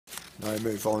Now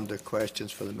move on to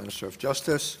questions for the Minister of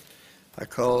Justice.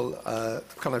 Can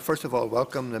I first of all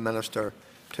welcome the Minister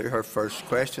to her first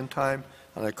question time,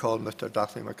 and I call Mr.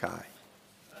 Dathly Mackay.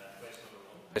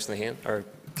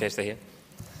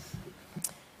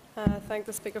 Thank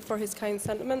the Speaker for his kind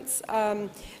sentiments. To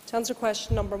answer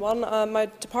question number 1, my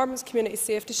department's community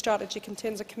safety strategy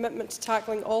contains a commitment to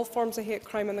tackling all forms of hate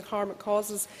crime and the harm it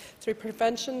causes through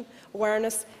prevention,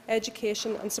 awareness,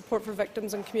 education and support for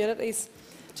victims and communities.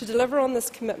 To deliver on this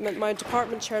commitment, my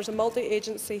department chairs a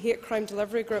multi-agency hate crime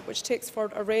delivery group which takes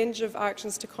forward a range of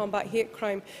actions to combat hate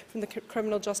crime from the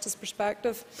criminal justice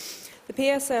perspective. The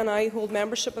PSNI hold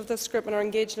membership of this group and are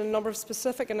engaged in a number of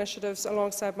specific initiatives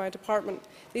alongside my department.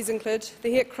 These include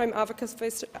the Hate Crime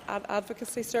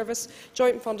Advocacy Service,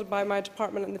 joint funded by my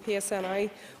department and the PSNI,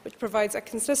 which provides a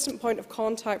consistent point of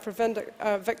contact for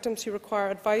victims who require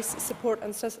advice, support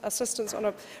and assistance on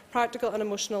a practical and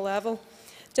emotional level.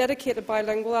 Dedicated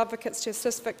bilingual advocates to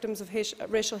assist victims of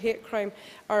racial hate crime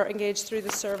are engaged through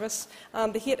the service.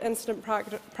 And the Hate Incident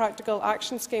Practical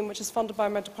Action Scheme, which is funded by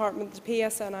my department, the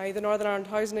PSNI, the Northern Ireland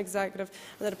Housing Executive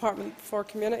and the Department for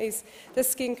Communities. This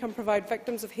scheme can provide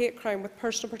victims of hate crime with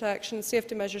personal protection and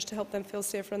safety measures to help them feel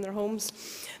safer in their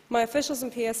homes. My officials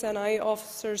and PSNI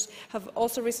officers have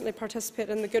also recently participated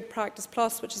in the Good Practice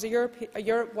Plus, which is a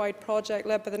Europe-wide project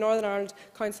led by the Northern Ireland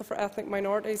Council for Ethnic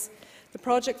Minorities. The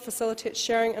project facilitates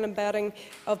sharing and embedding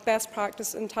of best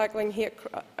practice in tackling hate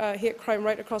crime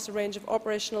right across a range of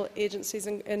operational agencies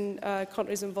in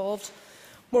countries involved.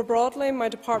 More broadly, my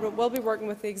department will be working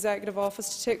with the Executive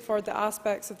Office to take forward the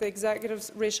aspects of the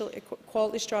Executive's racial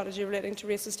equality strategy relating to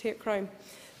racist hate crime.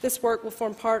 This work will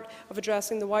form part of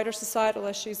addressing the wider societal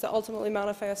issues that ultimately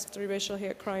manifest through racial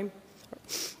hate crime.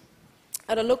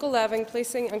 At a local level,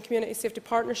 policing and community safety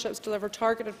partnerships deliver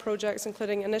targeted projects,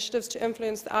 including initiatives to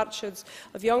influence the attitudes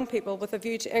of young people with a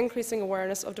view to increasing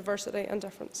awareness of diversity and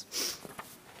difference.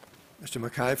 Mr.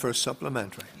 Mackay for a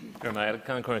supplementary. Can I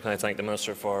thank the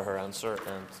Minister for her answer,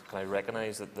 and can I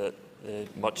recognise that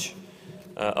much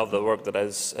of the work that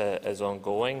is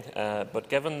ongoing, but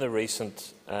given the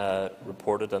recent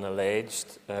reported and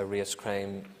alleged race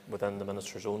crime within the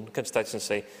Minister's own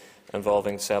constituency,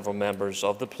 involving several members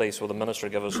of the police, will the Minister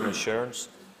give us an assurance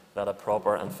that a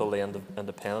proper and fully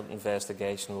independent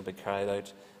investigation will be carried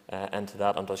out into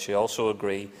that, and does she also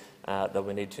agree that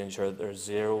we need to ensure that there is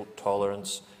zero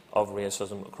tolerance of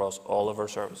racism across all of our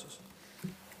services?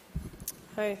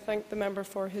 I thank the member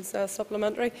for his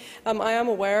supplementary. I am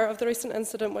aware of the recent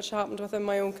incident which happened within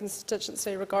my own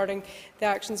constituency regarding the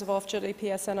actions of off-duty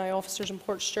PSNI officers in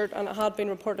Portstewart, and it had been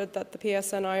reported that the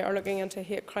PSNI are looking into a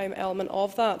hate crime element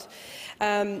of that.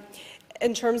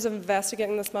 In terms of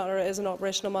investigating this matter, it is an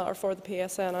operational matter for the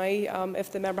PSNI.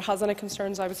 If the member has any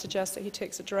concerns, I would suggest that he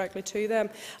takes it directly to them.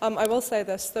 I will say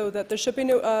this, though, that there should be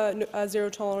zero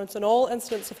tolerance in all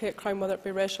incidents of hate crime, whether it be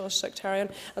racial or sectarian,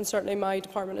 and certainly my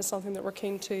department is something that we're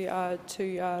keen to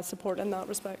support in that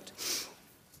respect.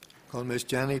 Call Ms.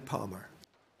 Jenny Palmer.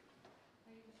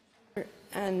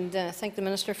 And thank the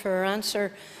Minister for her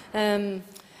answer.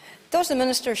 Does the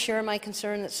Minister share my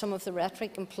concern that some of the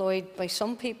rhetoric employed by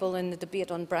some people in the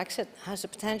debate on Brexit has the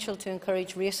potential to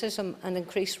encourage racism and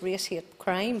increase race-hate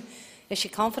crime? Is she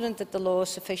confident that the law is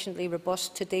sufficiently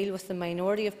robust to deal with the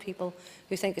minority of people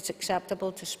who think it's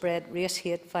acceptable to spread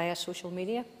race-hate via social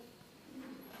media?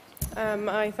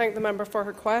 I thank the member for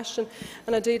her question,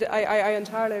 and indeed I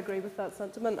entirely agree with that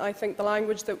sentiment. I think the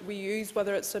language that we use,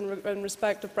 whether it's in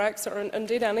respect of Brexit or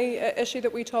indeed any issue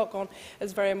that we talk on,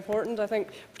 is very important. I think,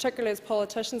 particularly as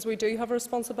politicians, we do have a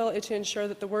responsibility to ensure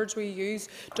that the words we use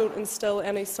don't instil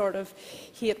any sort of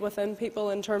hate within people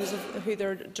in terms of who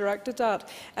they're directed at.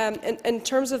 In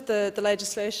terms of the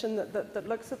legislation that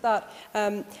looks at that,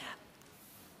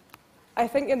 I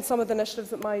think in some of the initiatives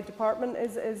that my department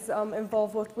is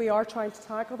involved with, we are trying to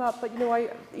tackle that. But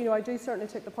I do certainly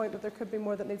take the point that there could be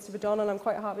more that needs to be done, and I'm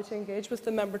quite happy to engage with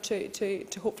the member to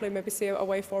hopefully maybe see a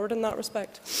way forward in that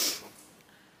respect.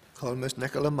 Call Ms.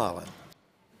 Nicola Mallon.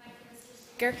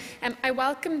 I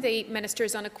welcome the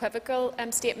Minister's unequivocal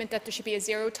statement that there should be a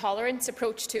zero-tolerance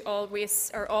approach to all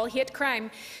race or all hate crime.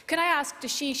 Can I ask,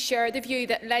 does she share the view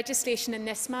that legislation in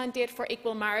this mandate for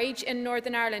equal marriage in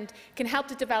Northern Ireland can help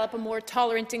to develop a more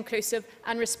tolerant, inclusive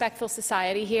and respectful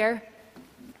society here?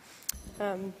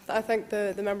 I thank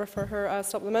the member for her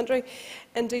supplementary.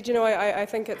 Indeed, you know, I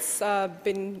think it's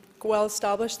been well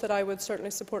established that I would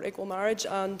certainly support equal marriage,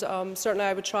 and certainly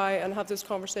I would try and have those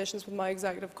conversations with my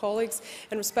executive colleagues.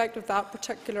 In respect of that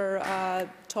particular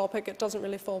topic, it doesn't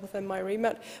really fall within my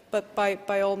remit, but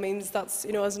by all means, that's,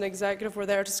 you know, as an executive, we're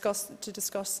there to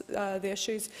discuss the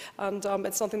issues, and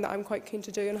it's something that I'm quite keen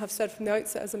to do, and have said from the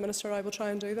outset as a minister I will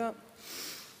try and do that.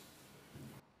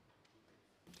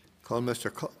 Call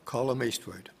Mr. Colm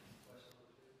Eastwood.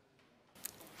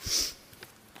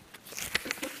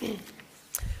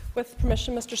 With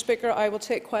permission, Mr Speaker, I will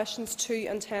take questions 2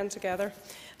 and 10 together.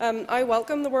 I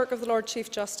welcome the work of the Lord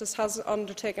Chief Justice has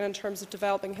undertaken in terms of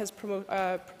developing his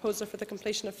proposal for the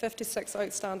completion of 56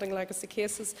 outstanding legacy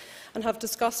cases, and have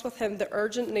discussed with him the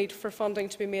urgent need for funding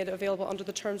to be made available under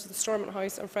the terms of the Stormont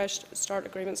House and Fresh Start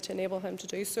agreements to enable him to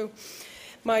do so.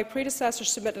 My predecessor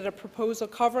submitted a proposal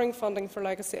covering funding for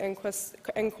legacy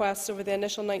inquests over the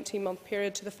initial 19-month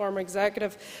period to the former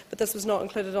executive, but this was not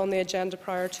included on the agenda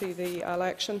prior to the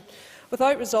election.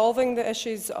 Without resolving the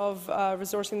issues of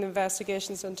resourcing the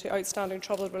investigations into outstanding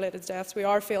trouble-related deaths, we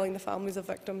are failing the families of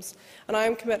victims. And I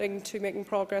am committing to making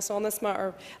progress on this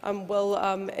matter, and will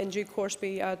in due course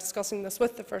be discussing this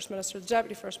with the First Minister, the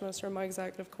Deputy First Minister and my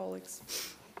executive colleagues.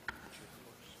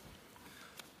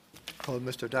 Call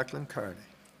Mr. Declan Kearney.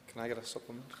 Can I get a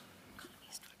supplement?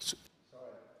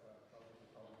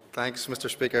 Thanks, Mr.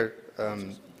 Speaker.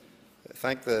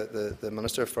 Thank the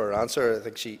Minister for her answer. I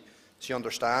think she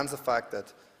understands the fact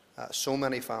that so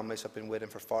many families have been waiting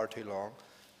for far too long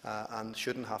and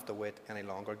shouldn't have to wait any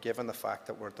longer, given the fact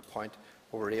that we're at the point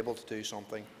where we're able to do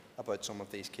something about some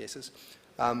of these cases.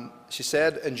 She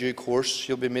said in due course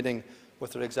she'll be meeting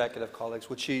with her executive colleagues.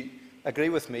 Would she agree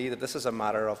with me that this is a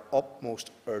matter of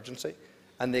utmost urgency,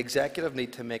 and the executive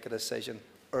need to make a decision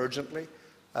urgently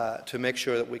to make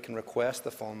sure that we can request the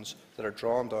funds that are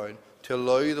drawn down to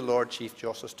allow the Lord Chief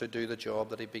Justice to do the job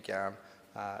that he began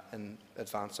in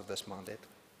advance of this mandate?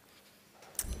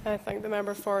 I thank the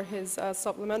member for his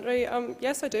supplementary.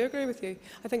 Yes, I do agree with you.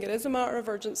 I think it is a matter of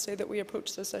urgency that we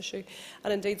approach this issue,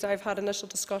 and indeed I've had initial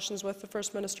discussions with the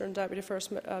First Minister and Deputy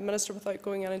First Minister without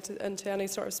going into any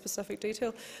sort of specific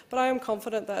detail. But I am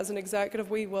confident that as an executive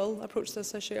we will approach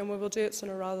this issue, and we will do it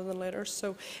sooner rather than later.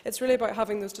 So it's really about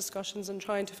having those discussions and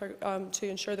trying to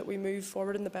ensure that we move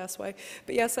forward in the best way.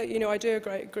 But yes, I do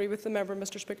agree with the member,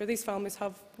 Mr Speaker. These families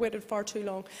have waited far too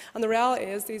long, and the reality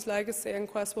is these legacy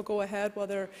inquests will go ahead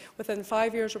whether within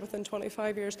 5 years or within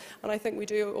 25 years, and I think we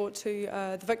do owe it to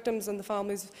the victims and the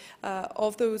families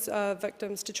of those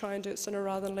victims to try and do it sooner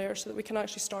rather than later, so that we can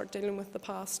actually start dealing with the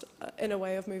past in a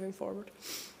way of moving forward.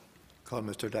 Call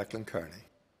Mr. Declan Kearney.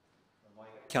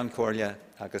 Ceann Comhairle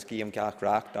agus Guillaume Gach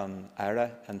on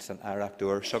Ara and St Arach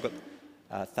Dúr Sugden.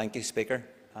 Thank you, Speaker,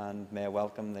 and may I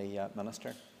welcome the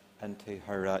Minister into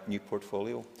her new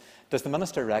portfolio. Does the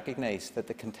Minister recognise that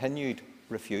the continued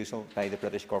refusal by the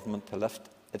British Government to lift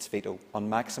its veto on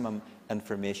maximum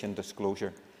information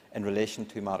disclosure in relation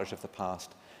to matters of the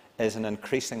past is an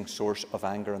increasing source of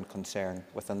anger and concern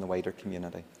within the wider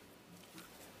community?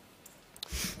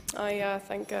 I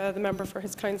thank the member for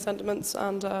his kind sentiments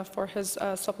and for his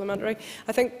supplementary.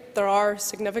 I think there are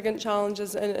significant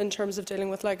challenges in terms of dealing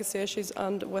with legacy issues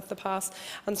and with the past,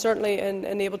 and certainly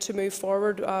in able to move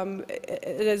forward.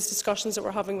 It is discussions that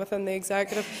we're having within the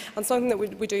executive, and something that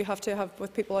we do have to have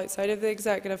with people outside of the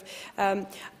executive.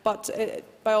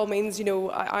 By all means,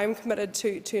 I am committed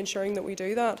to ensuring that we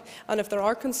do that. And if there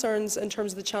are concerns in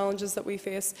terms of the challenges that we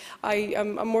face,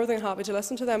 I'm more than happy to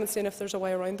listen to them and see if there's a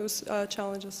way around those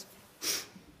challenges.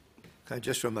 Can I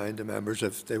just remind the members,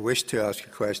 if they wish to ask a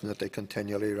question, that they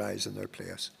continually rise in their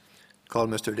place. Call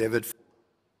Mr. David.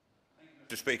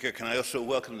 Mr. Speaker, can I also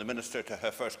welcome the Minister to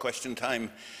her first question time?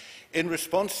 In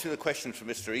response to the question from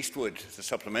Mr. Eastwood, the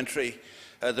supplementary,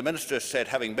 the Minister said,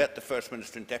 having met the First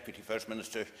Minister and Deputy First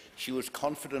Minister, she was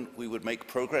confident we would make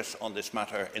progress on this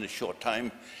matter in a short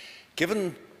time.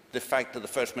 Given the fact that the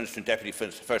First Minister and Deputy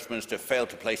First Minister failed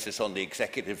to place this on the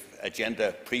executive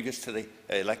agenda previous to the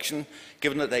election,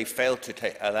 given that they failed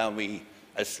to allow me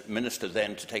as Minister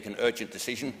then to take an urgent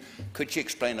decision, could she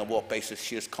explain on what basis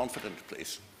she is confident,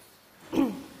 please?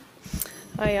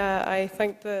 I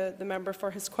thank the member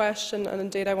for his question, and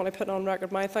indeed I want to put on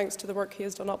record my thanks to the work he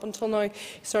has done up until now.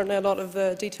 Certainly a lot of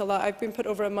the detail that I've been put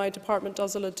over in my department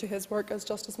does allude to his work as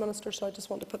Justice Minister, so I just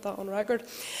want to put that on record.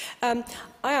 I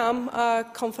am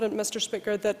confident, Mr.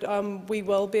 Speaker, that we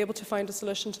will be able to find a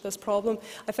solution to this problem.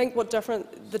 I think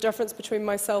the difference between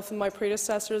myself and my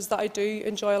predecessor is that I do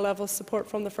enjoy a level of support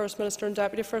from the First Minister and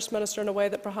Deputy First Minister in a way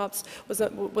that perhaps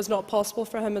was not possible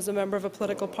for him as a member of a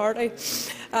political party.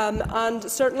 And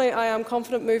Certainly, I am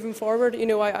confident moving forward.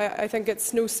 I think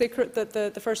it's no secret that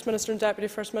the First Minister and Deputy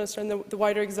First Minister and the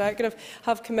wider executive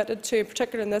have committed to,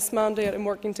 particularly in this mandate, in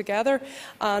working together.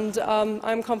 And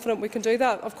I'm confident we can do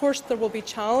that. Of course, there will be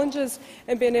challenges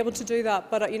in being able to do that.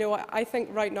 But I think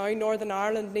right now Northern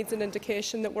Ireland needs an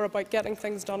indication that we're about getting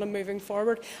things done and moving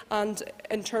forward. And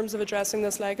in terms of addressing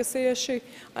this legacy issue,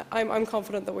 I'm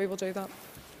confident that we will do that.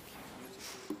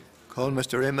 Call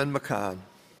Mr. Eamon McCann.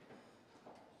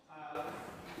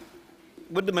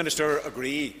 Would the Minister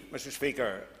agree, Mr.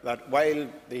 Speaker, that while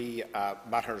the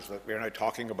matters that we are now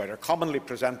talking about are commonly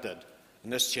presented in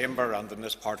this chamber and in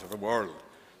this part of the world,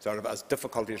 as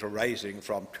difficulties arising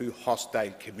from two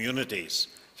hostile communities,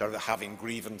 having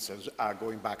grievances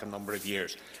going back a number of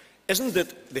years, isn't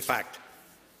it the fact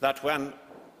that when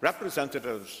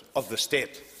representatives of the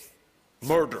state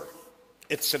murder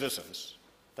its citizens,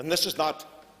 then this is not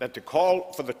that to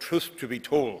call for the truth to be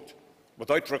told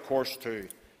without recourse to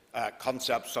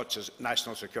concepts such as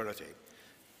national security?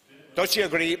 Does she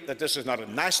agree that this is not a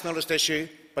nationalist issue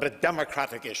but a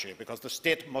democratic issue, because the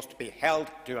state must be held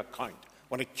to account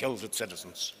when it kills its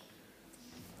citizens?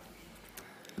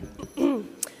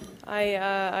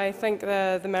 I thank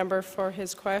the member for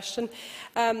his question.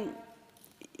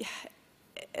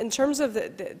 In terms of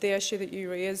the issue that you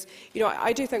raise,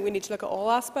 I do think we need to look at all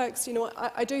aspects.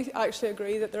 I do actually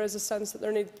agree that there is a sense that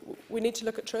we need to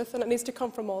look at truth, and it needs to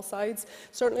come from all sides.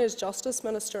 Certainly, as Justice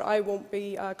Minister, I won't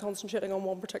be concentrating on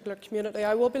one particular community.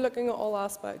 I will be looking at all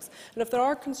aspects. And if there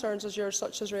are concerns as yours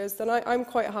such as raised, then I'm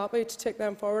quite happy to take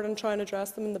them forward and try and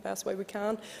address them in the best way we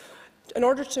can. In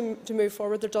order to move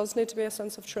forward, there does need to be a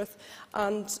sense of truth,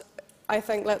 and I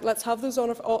think let's have those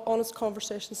honest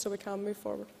conversations so we can move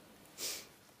forward.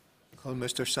 Call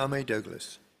Mr. Sammy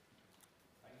Douglas.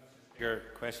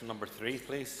 Question number 3,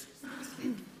 please.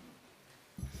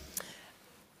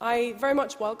 I very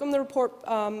much welcome the report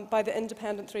by the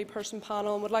independent three-person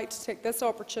panel and would like to take this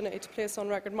opportunity to place on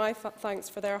record my thanks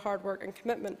for their hard work and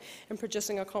commitment in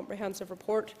producing a comprehensive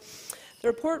report. The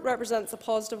report represents a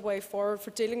positive way forward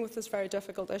for dealing with this very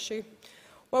difficult issue.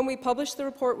 When we published the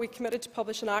report, we committed to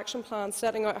publish an action plan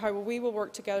setting out how we will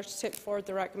work together to take forward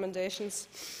the recommendations.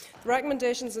 The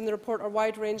recommendations in the report are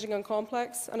wide-ranging and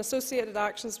complex, and associated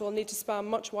actions will need to span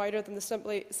much wider than the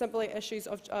simply issues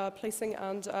of policing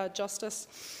and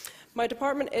justice. My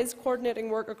department is coordinating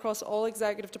work across all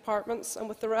executive departments and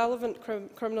with the relevant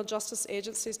criminal justice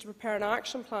agencies to prepare an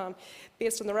action plan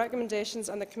based on the recommendations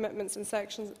and the commitments in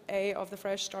Section A of the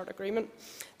Fresh Start Agreement.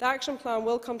 The action plan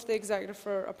will come to the executive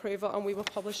for approval, and we will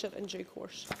publish it in due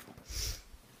course.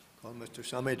 Call Mr.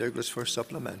 Sammy Douglas for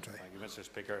supplementary. Thank you, Mr.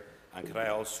 Speaker. And could I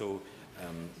also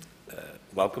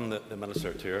welcome the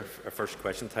Minister to her first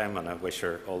question time, and I wish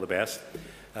her all the best.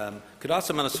 Could I ask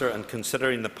the Minister, in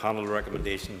considering the panel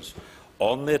recommendations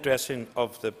on the addressing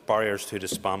of the barriers to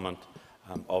disbandment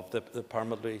of the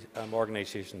paramilitary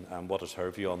organisation, what is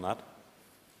her view on that?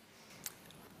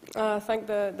 Thank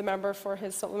the member for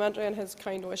his supplementary and his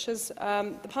kind wishes.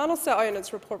 The panel set out in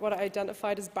its report what it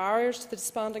identified as barriers to the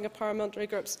disbanding of paramilitary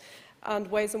groups and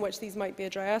ways in which these might be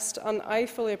addressed. And I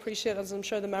fully appreciate, as I'm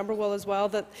sure the member will as well,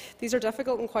 that these are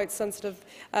difficult and quite sensitive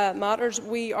matters.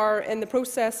 We are in the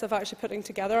process of actually putting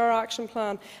together our action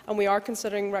plan, and we are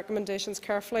considering recommendations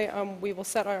carefully, and we will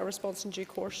set out a response in due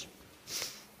course.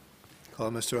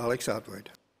 Call Mr. Alex Atwood.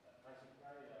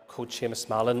 Coach Seamus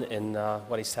Mallon in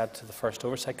what he said to the First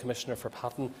Oversight Commissioner for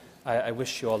Patton. I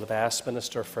wish you all the best,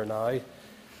 Minister, for now.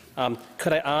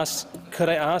 Could I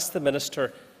ask the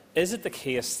Minister, is it the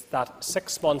case that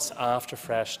 6 months after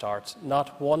Fresh Start,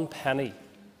 not one penny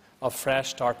of Fresh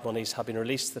Start monies have been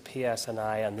released to the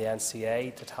PSNI and the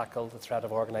NCA to tackle the threat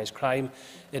of organised crime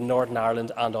in Northern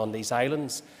Ireland and on these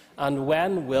islands? And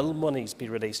when will monies be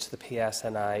released to the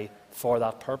PSNI for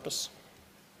that purpose?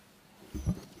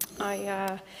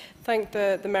 I thank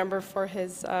the member for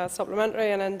his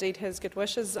supplementary and indeed his good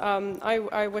wishes.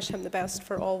 I wish him the best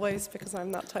for always, because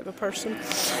I'm that type of person.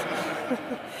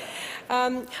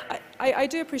 I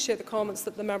do appreciate the comments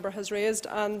that the member has raised,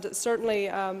 and certainly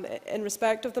in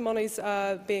respect of the monies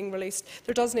being released,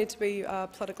 there does need to be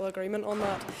political agreement on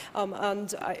that.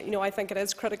 I think it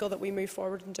is critical that we move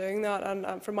forward in doing that.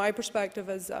 And from my perspective,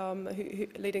 as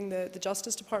leading the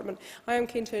Justice Department, I am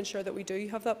keen to ensure that we do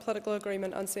have that political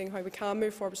agreement and seeing how we can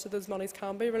move forward so those monies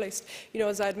can be released.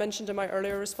 As I had mentioned in my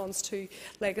earlier response to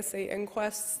legacy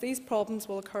inquests, these problems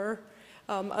will occur.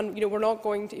 We're not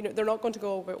going to, they're not going to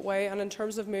go away. And in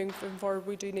terms of moving forward,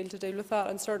 we do need to deal with that.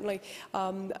 And certainly,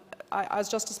 as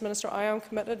Justice Minister, I am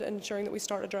committed in ensuring that we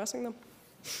start addressing them.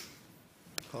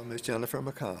 Call Ms. Jennifer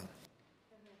McCann.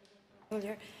 Can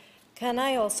Can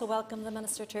I also welcome the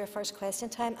Minister to her first question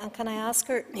time, and can I ask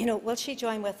her, will she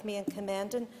join with me in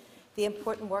commending the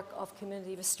important work of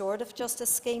community restorative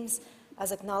justice schemes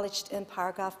as acknowledged in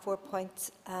paragraph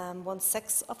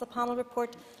 4.16 of the panel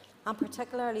report, and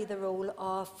particularly the role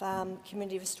of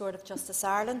Community Restorative Justice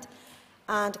Ireland?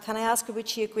 And can I ask her, would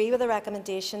she agree with the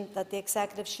recommendation that the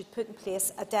Executive should put in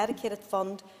place a dedicated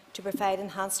fund to provide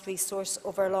enhanced resource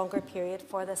over a longer period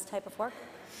for this type of work?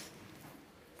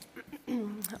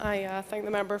 I thank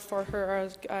the member for her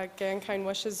again kind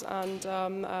wishes and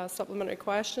supplementary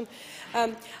question.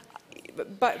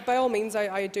 By all means,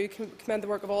 I do commend the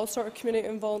work of all sort of community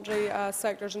and voluntary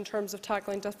sectors in terms of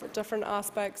tackling different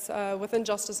aspects within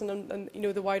justice and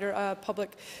the wider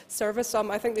public service.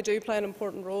 I think they do play an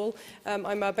important role.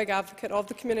 I'm a big advocate of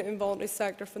the community and voluntary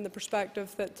sector from the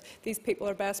perspective that these people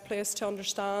are best placed to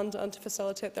understand and to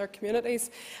facilitate their communities.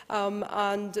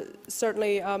 And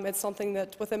certainly it's something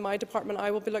that within my department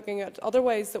I will be looking at other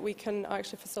ways that we can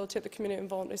actually facilitate the community and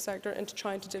voluntary sector into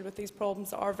trying to deal with these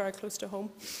problems that are very close to home.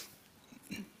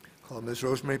 Ms.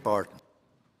 Rosemary Barton.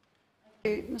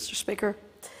 Thank you, Mr. Speaker,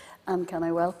 and can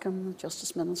I welcome the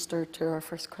Justice Minister to our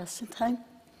first question time?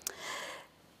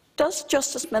 Does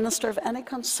Justice Minister have any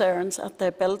concerns at the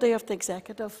ability of the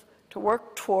Executive to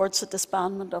work towards the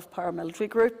disbandment of paramilitary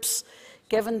groups,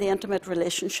 given the intimate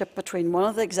relationship between one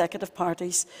of the Executive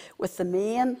parties with the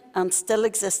main and still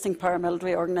existing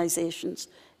paramilitary organisations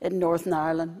in Northern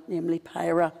Ireland, namely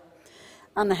PIRA,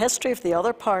 and the history of the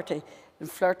other party in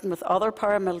flirting with other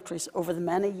paramilitaries over the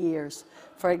many years,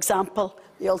 for example,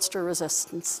 the Ulster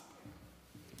Resistance?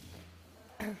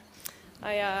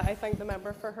 I thank the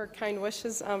member for her kind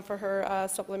wishes and for her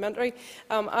supplementary.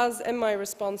 As in my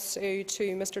response to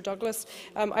Mr Douglas,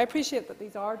 I appreciate that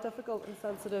these are difficult and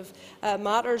sensitive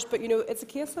matters, but it's a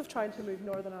case of trying to move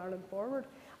Northern Ireland forward.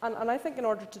 And I think in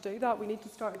order to do that, we need to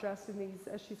start addressing these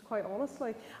issues quite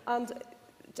honestly. And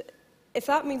if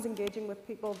that means engaging with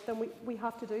people, then we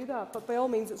have to do that. But by all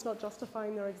means, it's not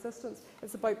justifying their existence.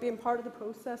 It's about being part of the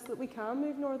process so that we can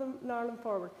move Northern Ireland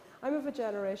forward. I'm of a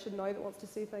generation now that wants to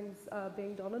see things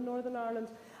being done in Northern Ireland.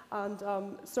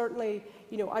 And certainly,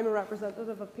 I'm a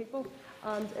representative of people.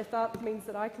 And if that means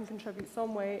that I can contribute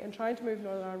some way in trying to move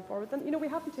Northern Ireland forward, then, we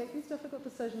have to take these difficult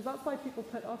decisions. That's why people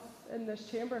put us in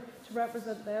this chamber, to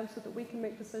represent them so that we can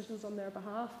make decisions on their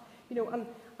behalf. And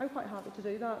I'm quite happy to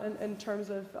do that in terms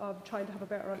of trying to have a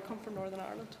better outcome for Northern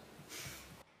Ireland.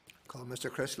 Call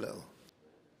Mr. Chris Little.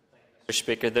 Mr.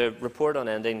 Speaker, the report on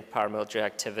ending paramilitary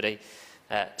activity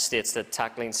states that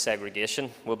tackling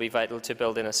segregation will be vital to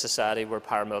building a society where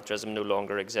paramilitarism no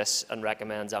longer exists, and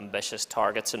recommends ambitious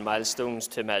targets and milestones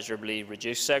to measurably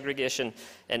reduce segregation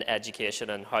in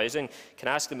education and housing. Can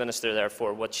I ask the Minister,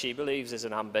 therefore, what she believes is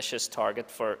an ambitious target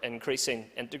for increasing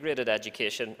integrated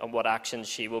education, and what actions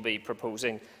she will be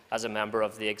proposing as a member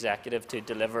of the Executive to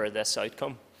deliver this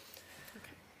outcome?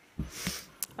 Okay.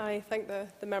 I thank the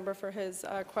member for his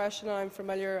question. I'm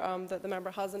familiar that the member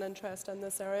has an interest in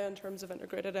this area in terms of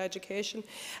integrated education.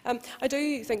 I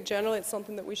do think generally it's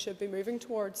something that we should be moving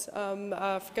towards.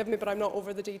 Forgive me, but I'm not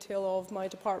over the detail of my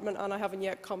department, and I haven't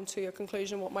yet come to a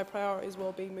conclusion what my priorities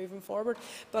will be moving forward.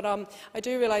 But I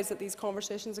do realise that these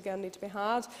conversations again need to be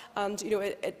had, and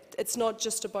it's not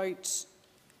just about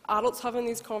adults having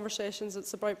these conversations.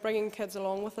 It's about bringing kids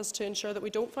along with us to ensure that we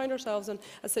don't find ourselves in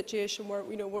a situation where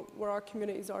where our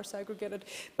communities are segregated.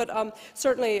 But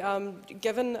certainly,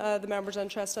 given the member's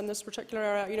interest in this particular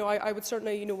area, I would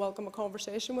certainly welcome a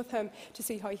conversation with him to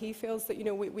see how he feels that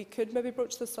we could maybe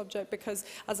broach this subject. Because,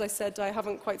 as I said, I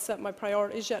haven't quite set my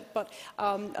priorities yet. But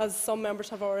as some members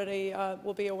have already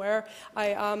will be aware, I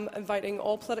am inviting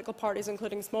all political parties,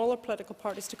 including smaller political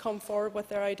parties, to come forward with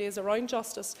their ideas around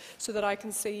justice, so that I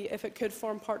can see if it could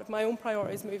form part of my own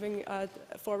priorities moving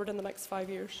forward in the next 5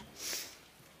 years.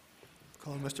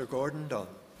 Call Mr. Gordon Dunn.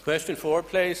 Question 4,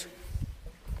 please.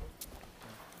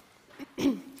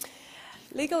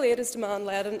 Legal aid is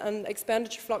demand-led, and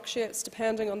expenditure fluctuates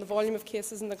depending on the volume of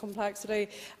cases and the complexity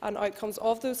and outcomes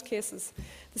of those cases.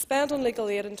 The spend on legal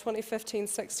aid in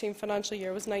 2015-16 financial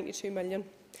year was £92 million.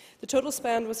 The total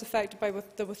spend was affected by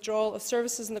the withdrawal of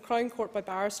services in the Crown Court by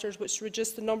barristers, which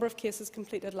reduced the number of cases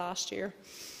completed last year.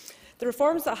 The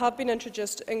reforms that have been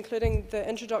introduced, including the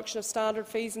introduction of standard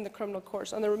fees in the criminal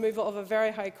courts and the removal of a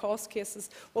very high cost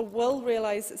cases, will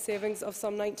realise savings of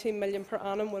some £19 million per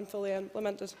annum when fully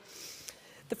implemented.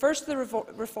 The first of the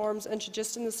reforms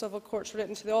introduced in the civil courts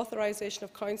relating to the authorisation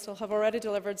of counsel have already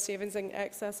delivered savings in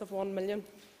excess of £1 million.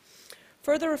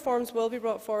 Further reforms will be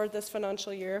brought forward this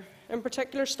financial year. In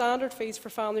particular, standard fees for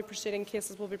family proceeding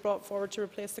cases will be brought forward to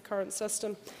replace the current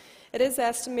system. It is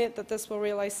estimated that this will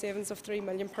realise savings of £3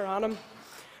 million per annum.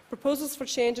 Proposals for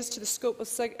changes to the scope of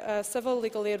civil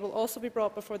legal aid will also be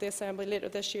brought before the Assembly later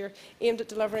this year, aimed at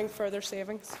delivering further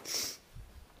savings.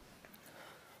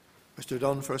 Mr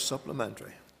Dunn for a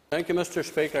supplementary. Thank you, Mr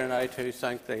Speaker, and I too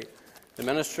thank the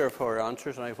Minister for her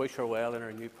answers, and I wish her well in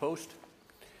her new post.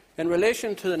 In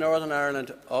relation to the Northern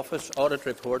Ireland Office Audit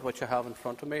Report, which I have in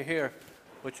front of me here,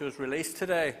 which was released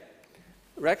today,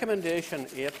 Recommendation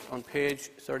 8 on page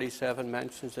 37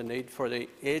 mentions the need for the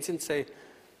agency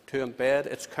to embed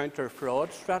its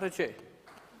counter-fraud strategy.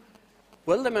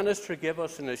 Will the Minister give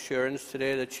us an assurance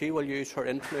today that she will use her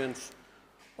influence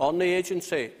on the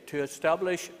agency to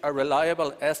establish a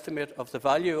reliable estimate of the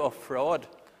value of fraud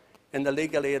in the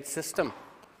legal aid system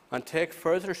and take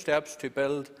further steps to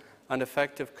build an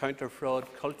effective counter-fraud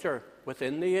culture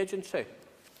within the agency?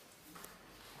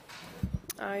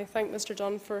 I thank Mr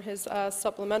Dunn for his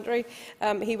supplementary.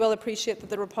 He will appreciate that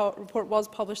the report was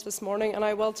published this morning, and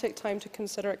I will take time to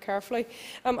consider it carefully.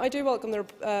 I do welcome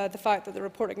the fact that the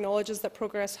report acknowledges that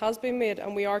progress has been made,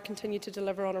 and we are continuing to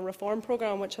deliver on a reform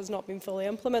programme which has not been fully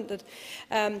implemented.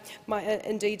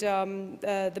 Indeed,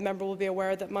 the member will be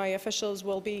aware that my officials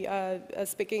will be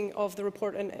speaking of the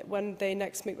report when they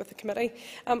next meet with the committee.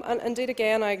 And indeed,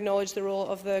 again, I acknowledge the role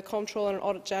of the Comptroller and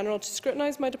Audit General to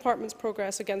scrutinise my department's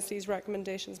progress against these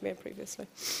recommendations made previously.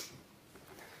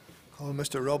 Call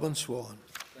Mr Robin Swan.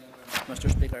 Mr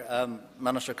Speaker,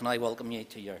 Minister, can I welcome you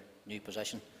to your new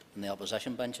position in the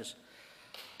opposition benches?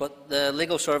 But the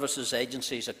Legal Services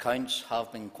Agency's accounts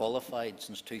have been qualified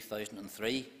since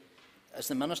 2003. Is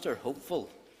the Minister hopeful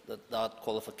that that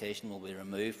qualification will be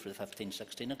removed for the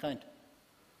 15-16 account?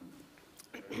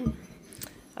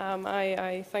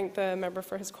 I thank the member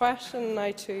for his question.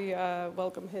 I too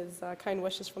welcome his kind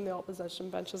wishes from the opposition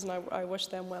benches, and I wish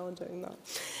them well in doing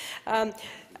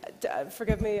that.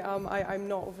 Forgive me, I'm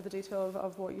not over the detail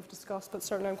of what you've discussed, but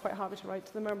certainly I'm quite happy to write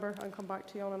to the member and come back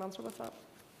to you on an answer with that.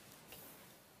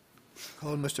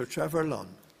 Call Mr Trevor Lunn.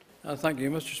 Thank you,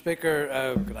 Mr Speaker.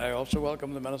 Can I also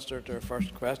welcome the Minister to her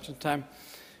first question time?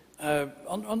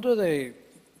 Under the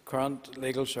current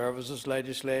legal services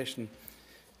legislation,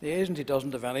 the agency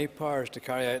doesn't have any powers to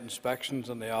carry out inspections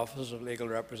in the offices of legal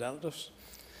representatives.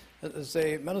 Is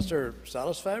the Minister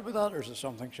satisfied with that, or is it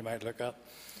something she might look at?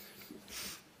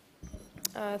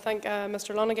 Thank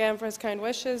Mr Lunn again for his kind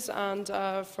wishes and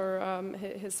for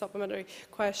his supplementary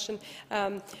question.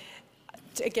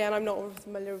 Again, I'm not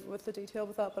familiar with the detail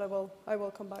with that, but I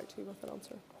will come back to you with an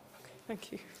answer. Okay,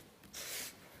 thank you.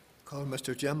 Call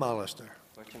Mr Jim Allister.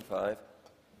 Question 5.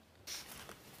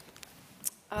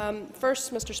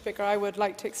 First, Mr Speaker, I would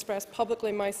like to express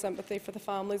publicly my sympathy for the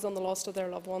families on the loss of their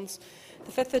loved ones.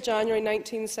 The 5th of January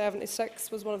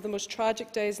 1976 was one of the most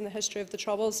tragic days in the history of the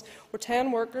Troubles, where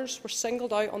 10 workers were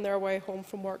singled out on their way home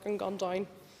from work and gunned down.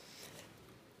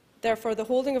 Therefore, the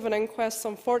holding of an inquest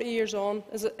some 40 years on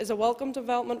is a welcome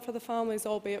development for the families,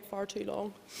 albeit far too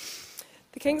long.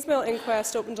 The Kingsmills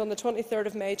Inquest opened on the 23rd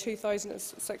of May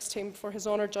 2016 before His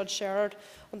Honour Judge Sherrard.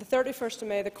 On the 31st of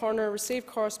May, the coroner received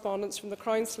correspondence from the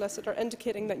Crown Solicitor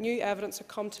indicating that new evidence had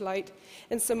come to light,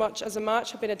 insomuch as a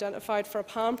match had been identified for a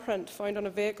palm print found on a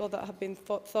vehicle that had been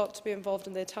thought to be involved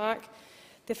in the attack.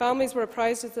 The families were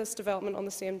apprised of this development on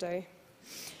the same day.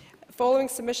 Following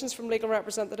submissions from legal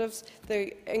representatives,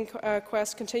 the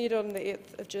inquest continued on the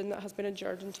 8th of June that has been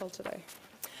adjourned until today.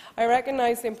 I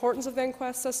recognise the importance of the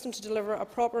inquest system to deliver a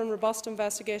proper and robust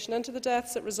investigation into the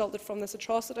deaths that resulted from this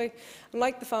atrocity, and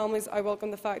like the families, I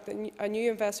welcome the fact that a new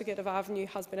investigative avenue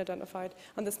has been identified,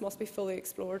 and this must be fully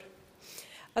explored.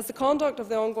 As the conduct of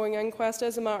the ongoing inquest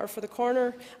is a matter for the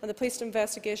coroner and the police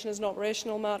investigation is an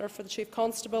operational matter for the Chief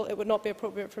Constable, it would not be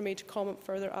appropriate for me to comment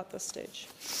further at this stage.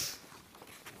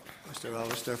 Mr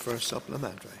Allister for a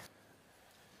supplementary.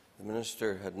 The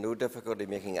Minister had no difficulty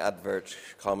making advert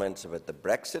comments about the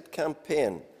Brexit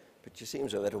campaign, but she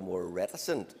seems a little more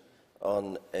reticent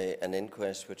on an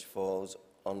inquest which falls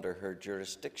under her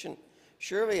jurisdiction.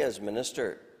 Surely, as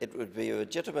Minister, it would be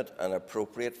legitimate and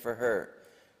appropriate for her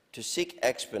to seek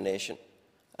explanation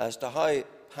as to how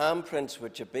palm prints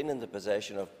which have been in the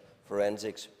possession of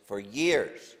forensics for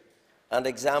years and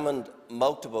examined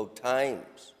multiple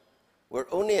times were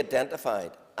only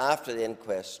identified after the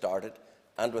inquest started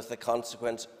and with the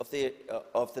consequence of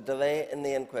the delay in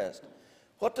the inquest.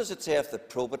 What does it say of the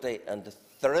probity and the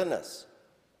thoroughness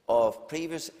of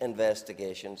previous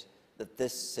investigations that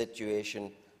this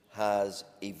situation has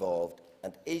evolved?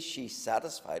 And is she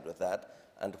satisfied with that?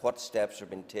 And what steps are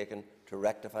being taken to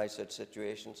rectify such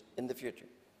situations in the future?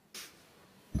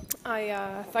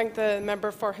 I thank the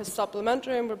member for his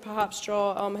supplementary and would perhaps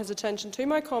draw his attention to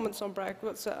my comments on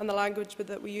Brexit and the language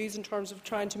that we use in terms of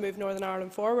trying to move Northern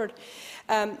Ireland forward.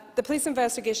 The police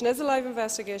investigation is a live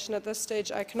investigation. At this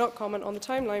stage, I cannot comment on the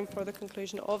timeline for the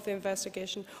conclusion of the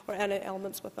investigation or any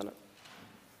elements within it.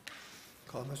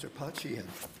 Call Mr. Pat Sheehan.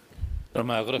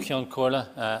 And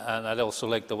I'd also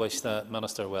like to wish the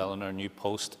Minister well in her new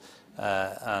post.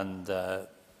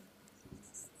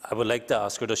 I would like to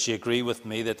ask her, does she agree with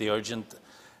me that the urgent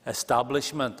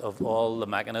establishment of all the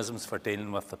mechanisms for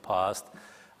dealing with the past,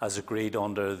 as agreed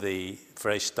under the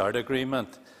Fresh Start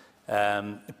Agreement,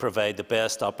 provide the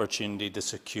best opportunity to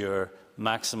secure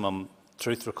maximum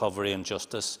truth, recovery and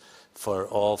justice for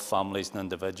all families and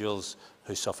individuals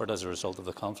who suffered as a result of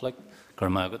the conflict?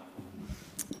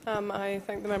 I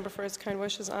thank the member for his kind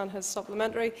wishes and his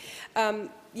supplementary.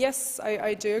 Yes,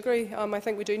 I do agree. I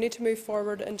think we do need to move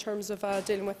forward in terms of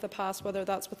dealing with the past, whether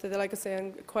that's with the Legacy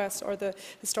Inquest or the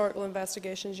Historical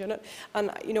Investigations Unit.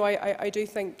 And I do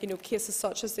think cases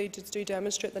such as these do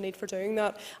demonstrate the need for doing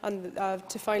that, and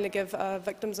to finally give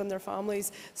victims and their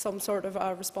families some sort of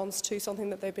response to something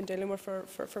that they've been dealing with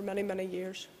for many, many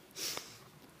years.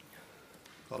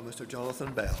 Call Mr.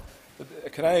 Jonathan Bell.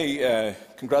 Can I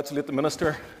congratulate the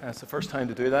Minister? It's the first time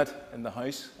to do that in the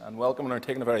House, and welcome her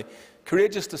taking a very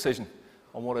courageous decision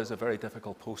on what is a very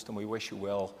difficult post, and we wish you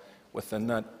well within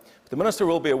that. But the Minister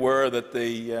will be aware that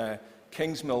the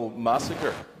Kingsmill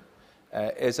massacre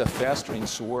is a festering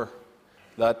sore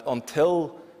that,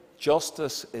 until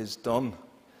justice is done,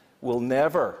 will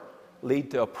never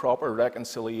lead to a proper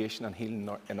reconciliation and healing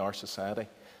in our society.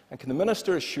 And can the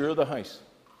Minister assure the House,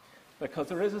 because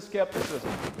there is a scepticism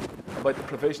about the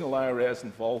Provisional IRA's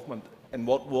involvement in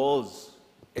what was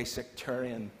a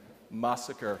sectarian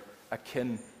massacre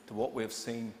akin to what we have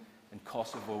seen in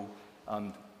Kosovo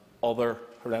and other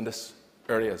horrendous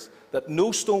areas, that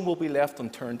no stone will be left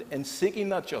unturned in seeking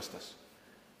that justice,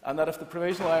 and that if the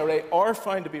Provisional IRA are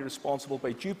found to be responsible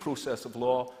by due process of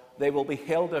law, they will be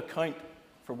held to account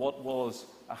for what was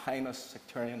a heinous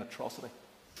sectarian atrocity.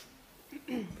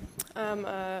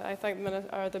 I thank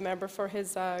the member for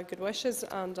his good wishes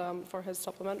and for his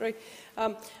supplementary.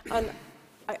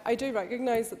 I do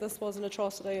recognise that this was an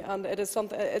atrocity, and it is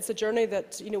something. It's a journey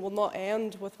that will not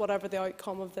end with whatever the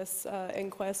outcome of this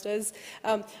inquest is.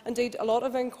 Indeed, a lot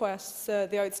of inquests,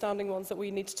 the outstanding ones that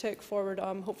we need to take forward,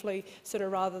 hopefully sooner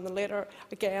rather than later.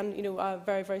 Again, a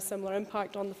very, very similar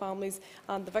impact on the families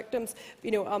and the victims.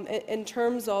 In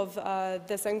terms of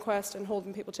this inquest and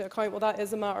holding people to account, well, that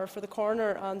is a matter for the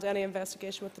coroner, and any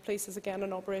investigation with the police is again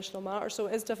an operational matter. So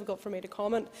it is difficult for me to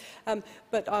comment.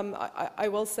 But I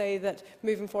will say that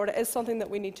moving forward, it is something that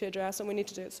we need to address, and we need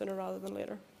to do it sooner rather than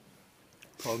later.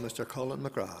 Call Mr. Colin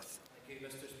McGrath. Thank you,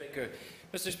 Mr. Speaker.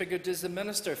 Mr. Speaker, does the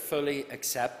Minister fully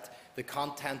accept the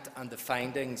content and the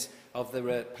findings of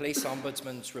the Police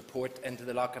Ombudsman's report into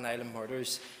the Loughinisland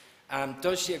murders?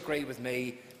 Does she agree with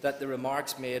me that the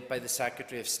remarks made by the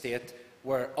Secretary of State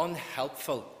were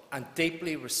unhelpful and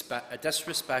deeply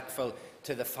disrespectful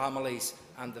to the families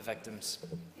and the victims?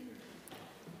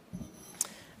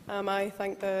 I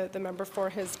thank the member for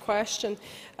his question.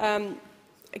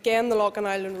 Again, the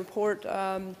Loughinisland report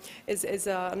is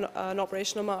an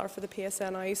operational matter for the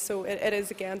PSNI, so it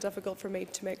is again difficult for me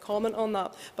to make comment on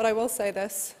that. But I will say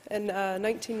this: in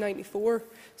 1994,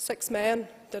 6 men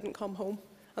didn't come home,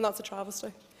 and that's a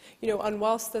travesty. And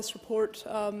whilst this report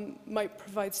might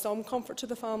provide some comfort to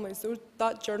the families,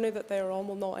 that journey that they are on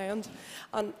will not end.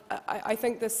 And I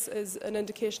think this is an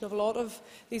indication of a lot of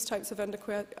these types of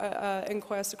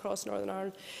inquests across Northern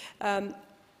Ireland.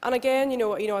 And again,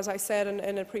 as I said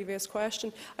in a previous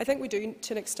question, I think we do,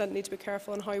 to an extent, need to be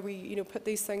careful in how we, put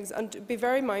these things, and be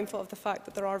very mindful of the fact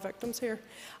that there are victims here.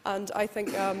 And I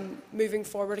think moving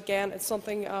forward, again, it's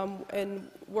something in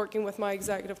working with my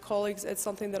executive colleagues, it's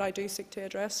something that I do seek to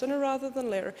address sooner rather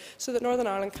than later, so that Northern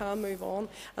Ireland can move on,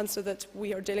 and so that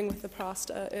we are dealing with the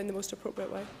past in the most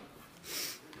appropriate way.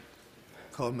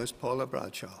 Call Ms. Paula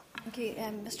Bradshaw. Thank you,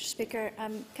 Mr. Speaker.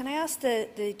 Can I ask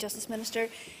the Justice Minister,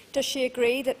 does she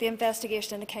agree that the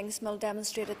investigation into Kingsmill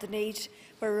demonstrated the need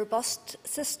for a robust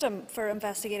system for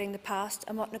investigating the past,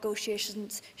 and what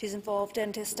negotiations she's involved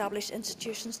in to establish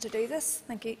institutions to do this?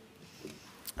 Thank you.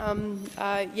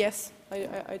 Yes,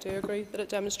 I do agree that it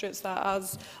demonstrates that,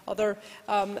 as other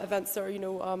events are,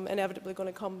 inevitably going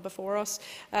to come before us.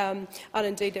 And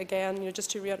indeed, again,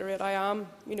 just to reiterate, I am,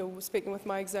 speaking with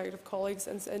my executive colleagues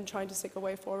and trying to seek a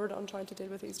way forward on trying to deal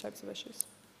with these types of issues.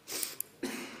 I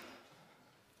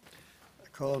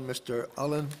call Mr.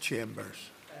 Alan Chambers.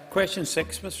 Question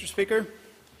 6, Mr. Speaker.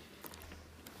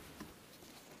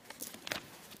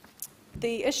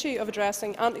 The issue of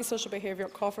addressing antisocial behaviour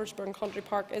at Crawfordsburn Country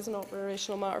Park is an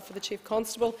operational matter for the Chief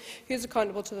Constable, who is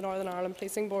accountable to the Northern Ireland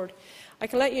Policing Board. I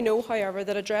can let you know, however,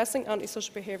 that addressing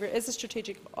antisocial behaviour is a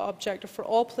strategic objective for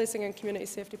all policing and community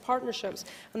safety partnerships,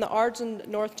 and the Arden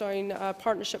North Down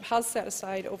partnership has set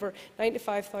aside over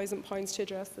 £95,000 to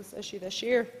address this issue this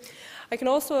year. I can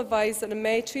also advise that in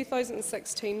May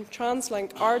 2016,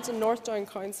 TransLink, Arden North Down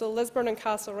Council, Lisburn and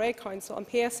Castlereagh Council and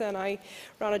PSNI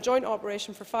ran a joint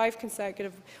operation for 5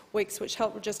 consecutive weeks which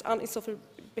helped reduce antisocial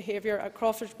behaviour at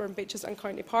Crawfordsburn beaches and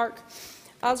County Park.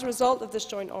 As a result of this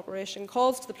joint operation,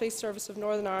 calls to the Police Service of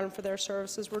Northern Ireland for their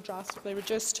services were drastically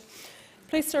reduced.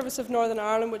 The Police Service of Northern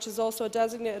Ireland, which is also a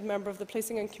designated member of the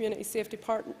Policing and Community Safety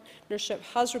Partnership,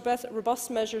 has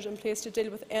robust measures in place to deal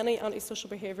with any antisocial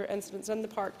behaviour incidents in the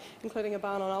park, including a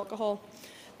ban on alcohol.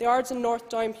 The Arden North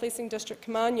Down Policing District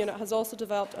Command Unit has also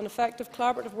developed an effective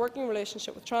collaborative working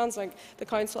relationship with TransLink, the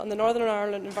Council and the Northern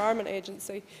Ireland Environment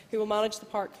Agency, who will manage the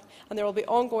park, and there will be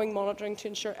ongoing monitoring to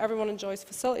ensure everyone enjoys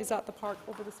facilities at the park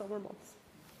over the summer months.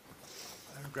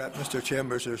 I regret, Mr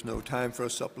Chambers, there is no time for a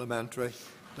supplementary.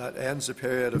 That ends the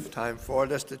period of time for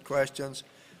listed questions.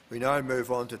 We now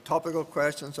move on to topical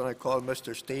questions, and I call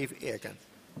Mr Steve Aiken.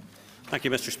 Thank you,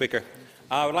 Mr Speaker.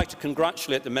 I would like to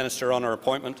congratulate the Minister on her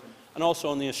appointment and also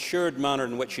on the assured manner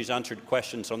in which she has answered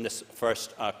questions on this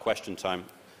first question time.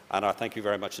 And I thank you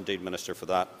very much indeed, Minister, for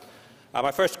that.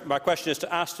 My question is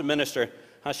to ask the Minister,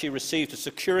 has she received a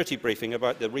security briefing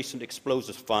about the recent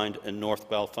explosives found in North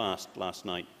Belfast last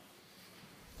night?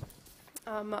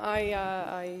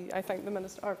 I thank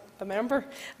the member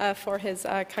for his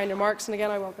kind remarks, and again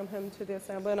I welcome him to the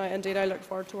Assembly, and I look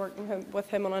forward to working with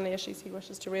him on any issues he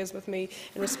wishes to raise with me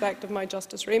in respect of my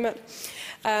justice remit.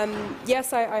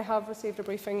 Yes, I have received a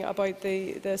briefing about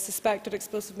the suspected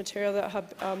explosive material that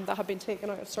had been taken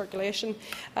out of circulation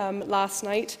last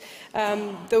night.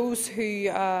 Those who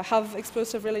have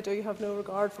explosive really do have no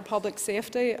regard for public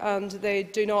safety, and they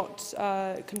do not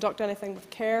conduct anything with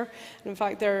care. And in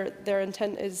fact, their intent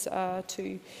is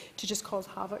to just cause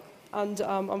havoc, and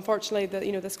unfortunately,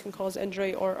 this can cause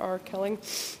injury or killing.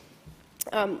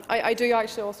 I do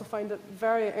actually also find it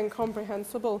very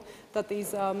incomprehensible that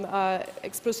these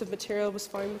explosive material was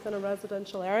found within a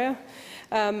residential area,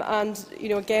 and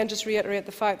again just reiterate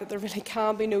the fact that there really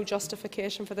can be no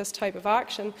justification for this type of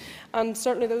action, and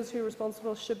certainly those who are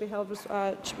responsible should be held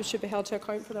to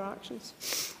account for their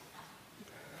actions.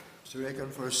 Mr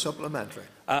Aiken for a supplementary.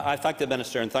 I thank the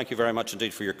Minister and thank you very much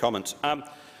indeed for your comments.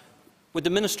 Would the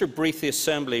Minister brief the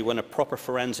Assembly when a proper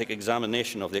forensic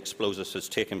examination of the explosives has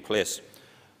taken place,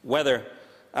 whether,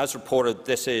 as reported,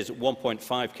 this is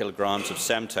 1.5 kilograms of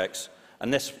Semtex,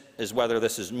 and whether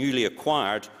this is newly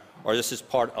acquired or this is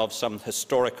part of some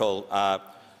historical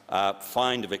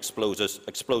find of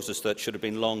explosives that should have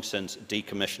been long since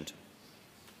decommissioned?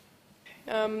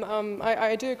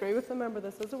 I do agree with the member.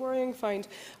 This is a worrying find.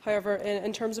 However,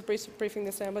 in terms of briefing the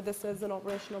Assembly, this is an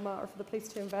operational matter for the police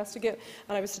to investigate,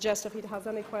 and I would suggest if he has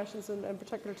any questions in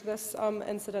particular to this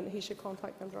incident, he should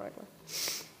contact them directly.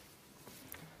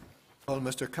 Well,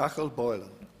 Mr Cahill Boylan.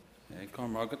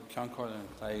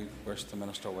 I wish the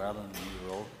Minister well in the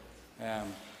new role.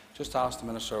 Just ask the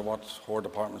Minister what her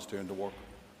department is doing to work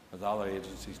with other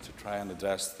agencies to try and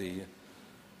address the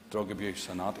drug abuse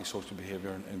and antisocial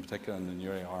behaviour, in particular in the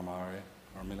Newry Armagh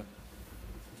area.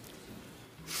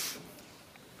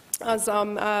 As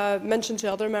mentioned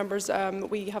to other members,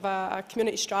 we have a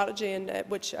community strategy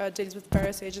which deals with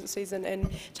various agencies in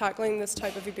tackling this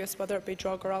type of abuse, whether it be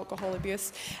drug or alcohol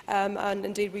abuse. And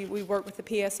indeed, we work with the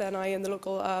PSNI and the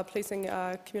local policing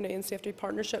community and safety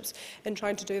partnerships in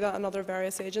trying to do that, and other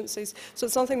various agencies. So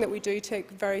it's something that we do take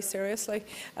very seriously.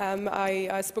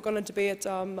 I spoke on a debate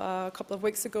a couple of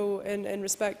weeks ago in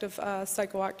respect of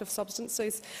psychoactive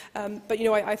substances. But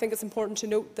I think it's important to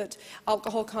note that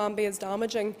alcohol can be as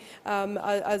damaging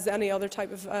as any other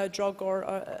type of drug or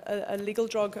a legal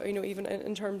drug, even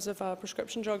in terms of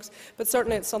prescription drugs. But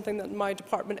certainly it's something that my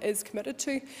department is committed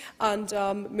to, and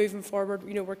moving forward,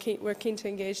 we're keen to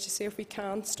engage to see if we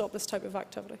can stop this type of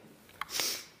activity.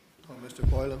 Mr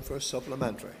Boylan for a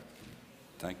supplementary.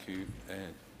 Thank you,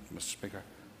 Mr Speaker.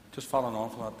 Just following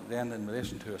on from that, then in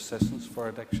relation to assistance for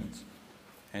addictions,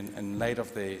 in light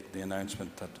of the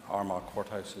announcement that Armagh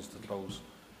Courthouse is to close,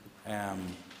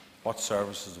 what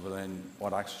services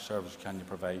what extra services can you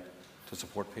provide to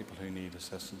support people who need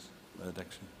assistance with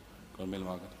addiction?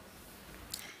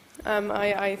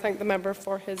 I thank the member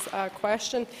for his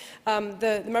question.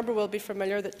 The member will be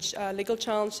familiar that legal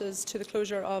challenges to the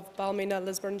closure of Ballymena,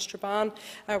 Lisburn and Strabane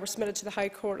were submitted to the High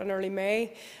Court in early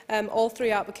May. All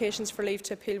three applications for leave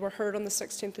to appeal were heard on the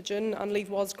 16th of June and leave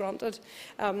was granted.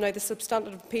 Now, the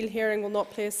substantive appeal hearing will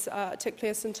not take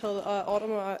place until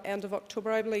autumn, end of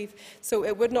October, I believe, so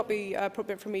it would not be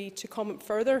appropriate for me to comment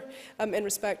further in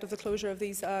respect of the closure of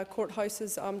these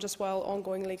courthouses just while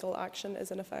ongoing legal action is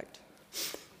in effect.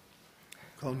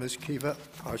 Call Ms. Kiva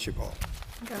Archibald.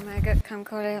 Can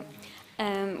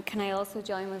I also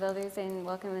join with others in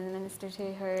welcoming the Minister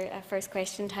to her first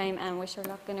question time and wish her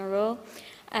luck in her role?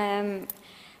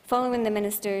 Following the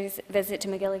Minister's visit to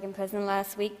Magilligan Prison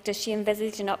last week, does she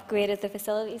envisage an upgrade of the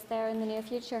facilities there in the near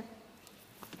future?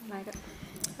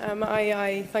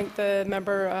 I thank the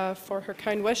member for her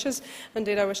kind wishes.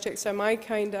 Indeed, I wish to extend my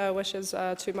kind wishes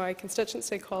to my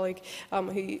constituency colleague who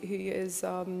is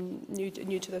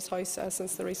new to this House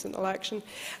since the recent election.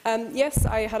 Yes,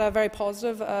 I had a very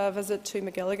positive visit to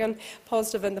Magilligan,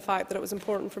 positive in the fact that it was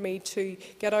important for me to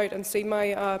get out and see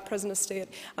my prison estate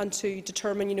and to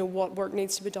determine what work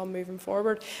needs to be done moving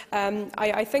forward.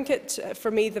 I think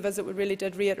for me, the visit really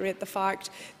did reiterate the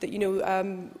fact that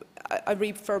a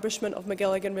refurbishment of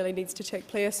Magilligan really needs to take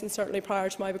place, and certainly prior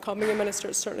to my becoming a minister,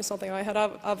 it's certainly something I had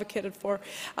advocated for.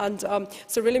 And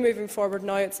so really moving forward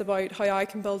now, it's about how I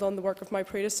can build on the work of my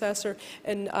predecessor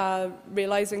in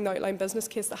realising the outline business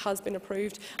case that has been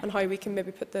approved, and how we can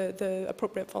maybe put the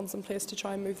appropriate funds in place to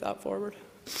try and move that forward.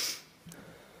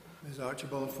 Ms.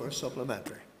 Archibald for a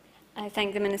supplementary. I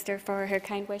thank the Minister for her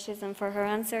kind wishes and for her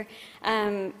answer.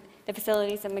 The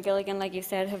facilities at Magilligan, like you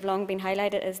said, have long been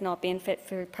highlighted as not being fit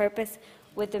for purpose.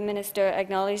 Would the Minister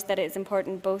acknowledge that it is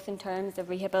important both in terms of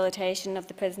rehabilitation of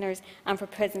the prisoners and for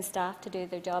prison staff to do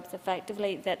their jobs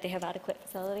effectively that they have adequate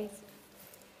facilities?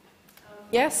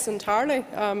 Yes, entirely.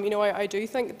 I do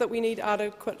think that we need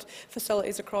adequate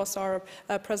facilities across our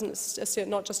prison estate,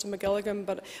 not just in Magilligan,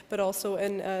 but also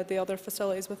in the other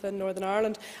facilities within Northern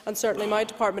Ireland. And certainly my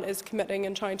department is committing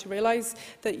and trying to realise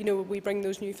that we bring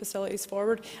those new facilities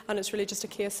forward. And it's really just a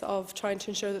case of trying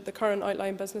to ensure that the current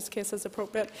outline business case is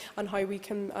appropriate and how we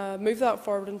can move that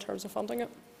forward in terms of funding it.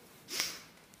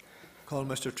 Call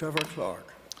Mr. Trevor Clark.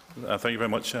 Thank you very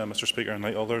much, Mr. Speaker, and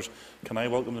like others, can I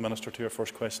welcome the Minister to her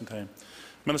first question time?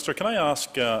 Minister, can I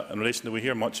ask, in relation to, we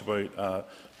hear much about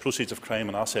proceeds of crime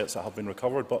and assets that have been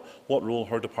recovered, but what role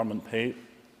her department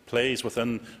plays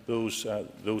within those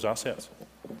assets?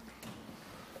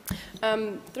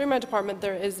 Through my department,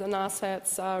 there is an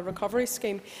assets recovery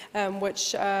scheme,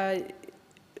 which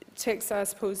takes, I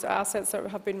suppose, assets that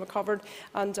have been recovered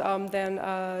and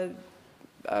then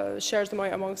shares them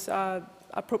out amongst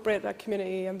appropriate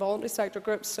community and voluntary sector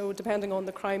groups. So depending on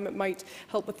the crime, it might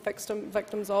help with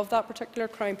victims of that particular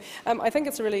crime. I think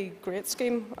it's a really great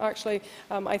scheme, actually.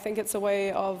 I think it's a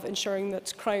way of ensuring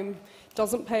that crime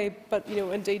doesn't pay, but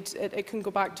indeed it can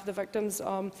go back to the victims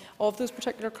of those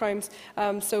particular crimes.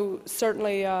 So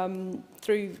certainly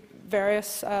through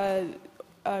various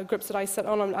groups that I sit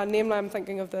on, and namely I'm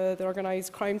thinking of the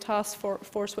Organised Crime Task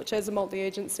Force, which is a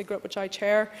multi-agency group which I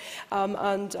chair,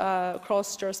 and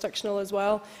cross-jurisdictional as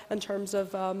well in terms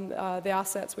of the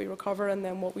assets we recover and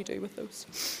then what we do with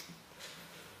those.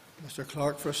 Mr.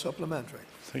 Clark for a supplementary.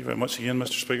 Thank you very much again,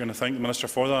 Mr. Speaker, and I thank the Minister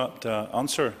for that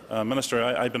answer. Minister,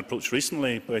 I've been approached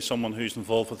recently by someone who's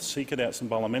involved with the Sea Cadets in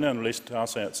Ballymena in relation to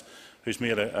assets, who's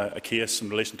made a case in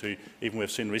relation to, even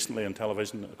we've seen recently on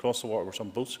television across the water where some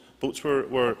boats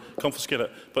were confiscated.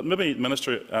 But maybe,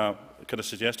 Minister, could I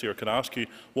suggest to you or could I ask you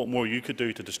what more you could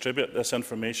do to distribute this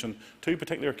information to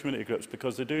particular community groups,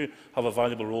 because they do have a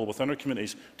valuable role within our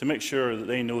communities to make sure that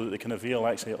they know that they can avail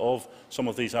actually of some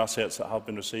of these assets that have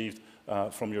been received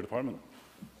from your department.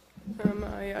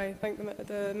 I thank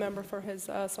the member for his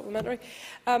supplementary.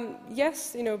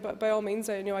 Yes, but by all means,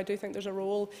 I do think there's a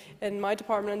role in my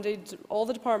department, indeed all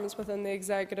the departments within the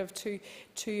executive, to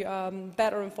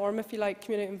better inform, if you like,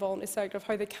 community and voluntary sector of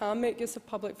how they can make use of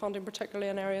public funding, particularly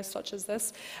in areas such as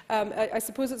this. I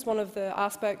suppose it's one of the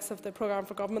aspects of the programme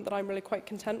for government that I'm really quite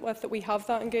content with, that we have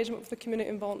that engagement with the community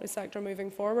and voluntary sector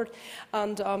moving forward.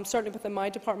 And certainly within my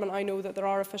department, I know that there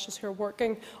are officials who are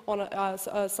working on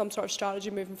some sort of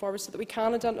strategy moving forward, so that we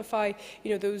can identify,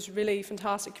 those really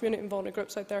fantastic community and voluntary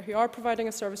groups out there who are providing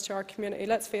a service to our community,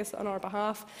 let's face it, on our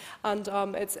behalf. And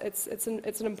it's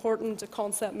an important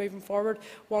concept moving forward,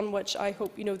 one which I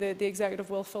hope the executive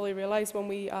will fully realise when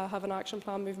we have an action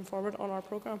plan moving forward on our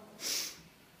programme.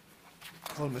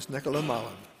 Call Ms. Nicola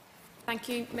Mallon. Thank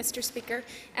you, Mr Speaker.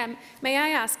 May I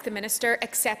ask the Minister,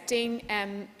 accepting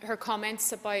her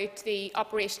comments about the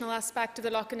operational aspect of the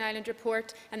Loughinisland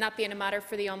report and that being a matter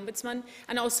for the Ombudsman,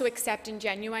 and also accepting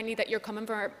genuinely that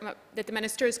that the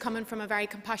Minister is coming from a very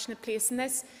compassionate place in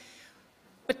this,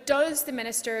 but does the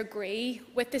Minister agree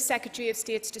with the Secretary of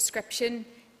State's description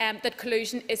that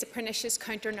collusion is a pernicious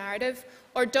counter-narrative?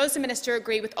 Or does the Minister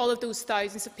agree with all of those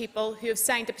thousands of people who have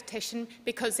signed the petition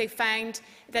because they find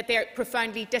that they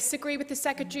profoundly disagree with the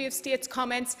Secretary of State's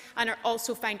comments and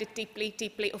also find it deeply,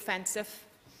 deeply offensive?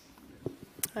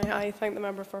 I thank the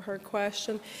member for her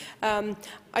question.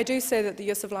 I do say that the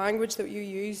use of language that you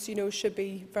use, should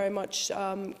be very much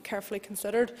carefully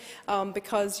considered,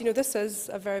 because this is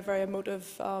a very, very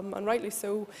emotive and rightly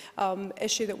so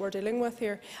issue that we're dealing with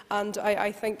here. And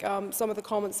I think some of the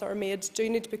comments that are made do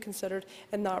need to be considered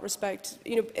in that respect,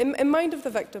 in mind of the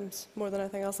victims more than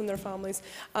anything else and their families.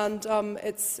 And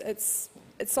it's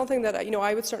something that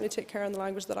I would certainly take care in the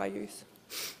language that I use.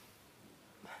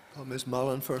 Ms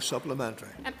Mullen for supplementary.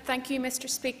 Thank you, Mr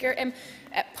Speaker.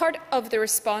 Part of the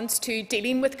response to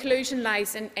dealing with collusion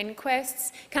lies in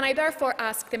inquests. Can I therefore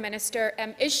ask the Minister,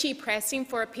 is she pressing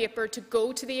for a paper to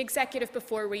go to the Executive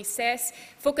before recess,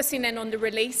 focusing in on the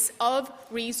release of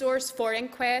resource for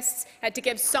inquests to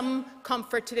give some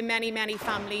comfort to the many, many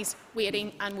families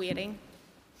waiting and waiting?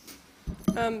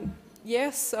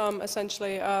 Yes,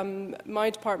 essentially,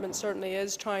 my department certainly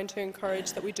is trying to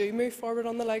encourage that we do move forward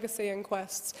on the legacy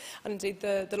inquests, and indeed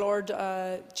the Lord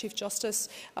Chief Justice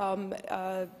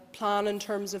plan in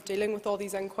terms of dealing with all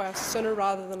these inquests sooner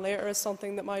rather than later is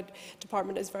something that my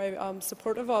department is very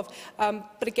supportive of.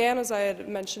 But again, as I had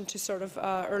mentioned to sort of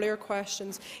earlier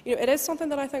questions, it is something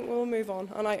that I think will move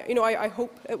on, and I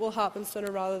hope it will happen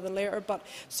sooner rather than later. But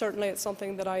certainly, it's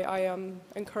something that I am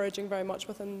encouraging very much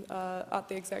within at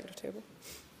the executive table.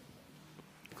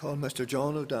 Call Mr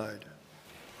John O'Dowd.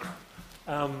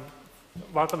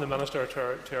 Welcome the Minister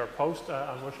to her post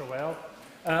and wish her well.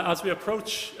 As we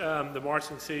approach the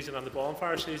marching season and the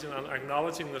bonfire season, and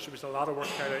acknowledging there should be a lot of work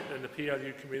carried out in the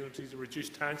PLU community to reduce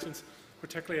tensions,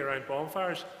 particularly around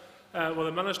bonfires, will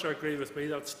the Minister agree with me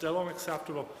that it's still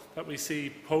unacceptable that we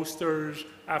see posters,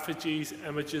 effigies,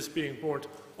 images being burnt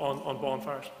on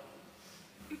bonfires?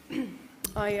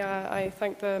 I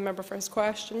thank the member for his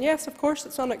question. Yes, of course,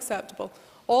 it's unacceptable.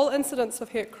 All incidents of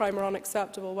hate crime are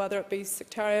unacceptable, whether it be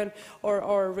sectarian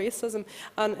or racism.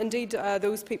 And indeed,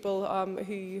 those people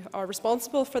who are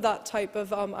responsible for that type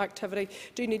of activity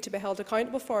do need to be held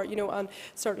accountable for it. And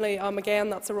certainly, again,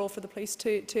 that's a role for the police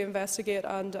to investigate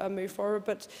and move forward.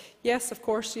 But yes, of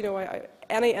course,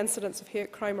 any incidents of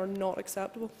hate crime are not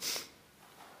acceptable.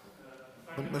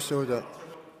 Mr. O'Dowd.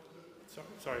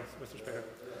 Sorry, Mr Speaker.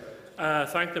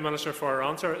 Thank the Minister for her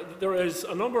answer. There is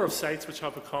a number of sites which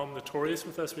have become notorious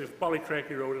with this. We have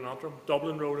Ballycracky Road in Antrim,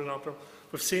 Dublin Road in Antrim.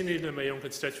 We've seen even in my own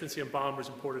constituency in Balmers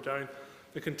and Portadown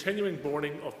the continuing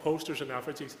burning of posters and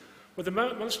effigies. Would the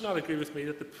Minister not agree with me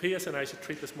that the PSNI should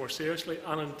treat this more seriously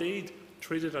and indeed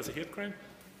treat it as a hate crime?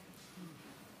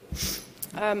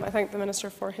 I thank the Minister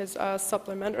for his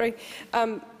supplementary.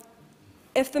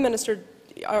 If the Minister,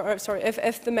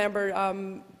 if the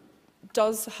member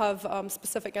does have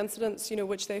specific incidents,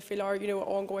 which they feel are,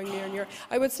 ongoing near and near,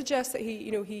 I would suggest that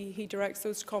he directs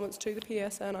those comments to the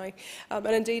PSNI, and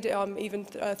indeed even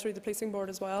through the policing board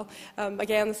as well.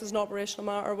 Again, this is an operational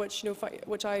matter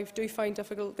which I do find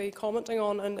difficulty commenting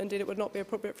on, and indeed it would not be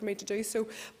appropriate for me to do so.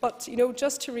 But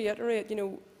just to reiterate,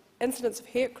 incidents of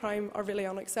hate crime are really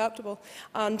unacceptable,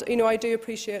 and I do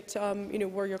appreciate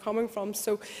where you're coming from.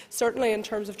 So certainly, in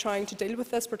terms of trying to deal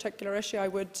with this particular issue, I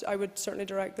would certainly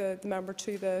direct the member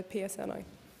to the PSNI.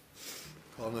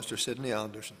 Call Mr. Sidney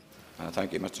Anderson.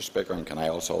 Thank you, Mr. Speaker, and can I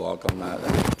also welcome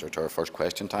the Minister to our first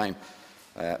question time.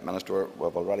 Minister,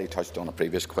 we've already touched on a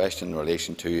previous question in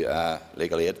relation to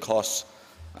legal aid costs,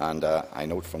 and I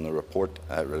note from the report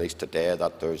released today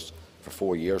that there's for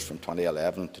 4 years, from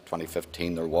 2011 to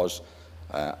 2015, there was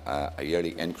a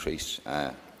yearly increase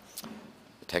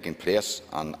taking place,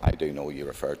 and I do know you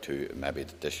referred to maybe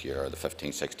that this year, the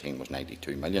 15-16 was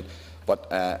 92 million. But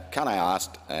can I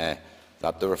ask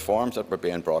that the reforms that were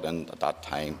being brought in at that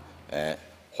time,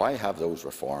 why have those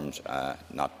reforms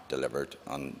not delivered,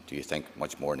 and do you think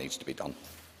much more needs to be done?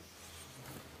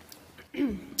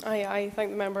 I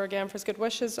thank the member again for his good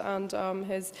wishes and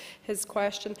his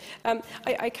question.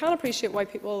 I can appreciate why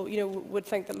people would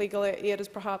think that legal aid is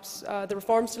perhaps the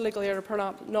reforms to legal aid are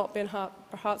perhaps not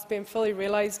being fully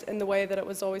realised in the way that it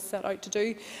was always set out to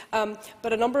do.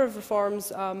 But a number of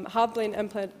reforms have been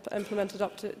implemented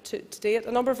up to date.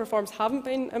 A number of reforms haven't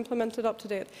been implemented up to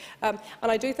date, and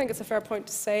I do think it's a fair point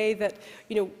to say that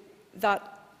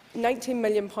that £19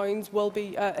 million will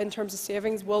be, in terms of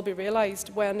savings, will be realised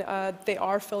when they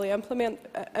are fully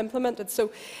implemented.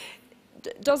 So,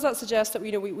 does that suggest that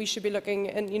we should be looking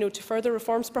to further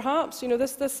reforms? Perhaps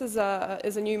this is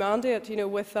a new mandate,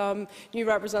 with new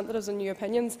representatives and new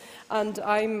opinions, and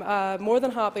I'm more than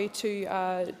happy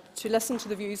to listen to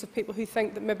the views of people who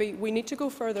think that maybe we need to go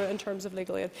further in terms of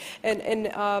legal aid.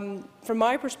 From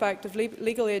my perspective,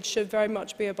 legal aid should very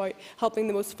much be about helping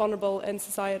the most vulnerable in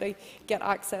society get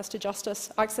access to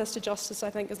justice. Access to justice, I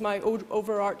think, is my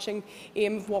overarching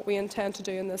aim of what we intend to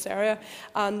do in this area,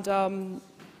 and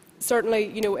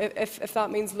certainly, if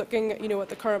that means looking, at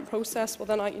the current process, well,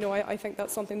 then I think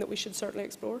that's something that we should certainly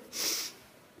explore.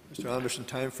 Mr. Anderson,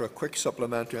 time for a quick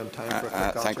supplementary and time for a quick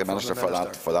answer. Thank the Minister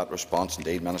for that response,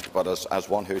 indeed, Minister. But as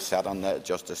one who sat on the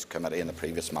Justice Committee in the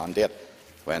previous mandate,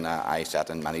 when I sat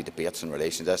in many debates in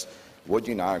relation to this, would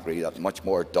you now agree that much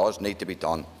more does need to be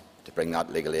done to bring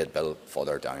that legal aid bill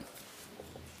further down?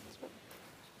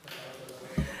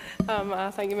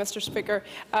 Thank you, Mr. Speaker.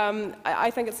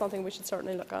 I think it's something we should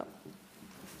certainly look at.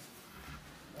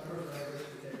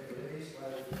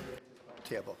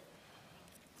 Table.